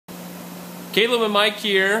Caleb and Mike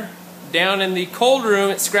here, down in the cold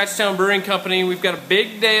room at Scratchtown Brewing Company. We've got a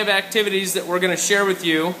big day of activities that we're going to share with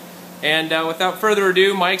you. And without further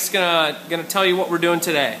ado, Mike's gonna tell you what we're doing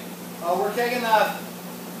today. We're taking the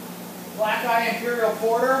Black Eye Imperial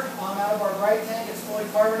Porter out of our bright tank. It's fully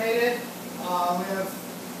carbonated. We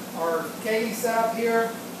have our kegging set up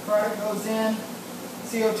here. Product goes in.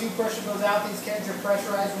 CO2 pressure goes out. These kegs are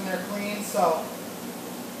pressurized when they're clean. So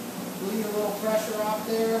bleed a little pressure off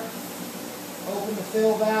there. Open the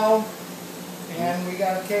fill valve, and we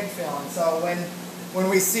got a keg filling. So when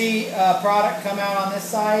we see product come out on this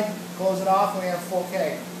side, close it off, and we have a full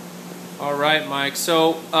keg. All right, Mike.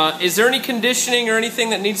 So is there any conditioning or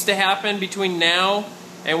anything that needs to happen between now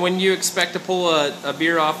and when you expect to pull a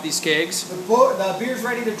beer off these kegs? The beer's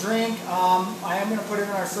ready to drink. I am going to put it in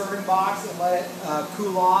our serving box and let it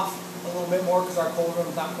cool off a little bit more because our cold room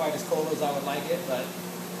is not quite as cold as I would like it, but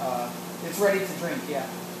it's ready to drink, yeah.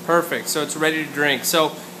 Perfect. So it's ready to drink.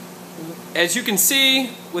 So as you can see,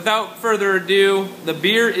 without further ado, the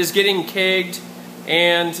beer is getting kegged,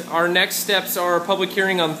 and our next steps are a public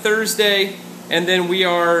hearing on Thursday, and then we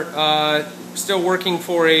are still working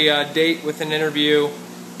for a date with an interview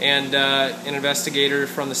and an investigator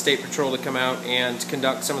from the State Patrol to come out and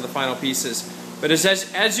conduct some of the final pieces. But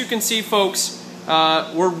as you can see, folks,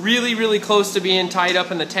 we're really close to being tied up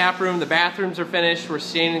in the tap room. The bathrooms are finished. We're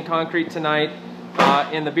staining concrete tonight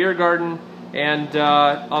in the beer garden, and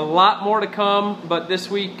a lot more to come, but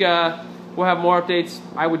this week we'll have more updates,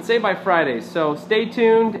 I would say by Friday. So stay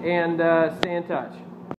tuned and stay in touch.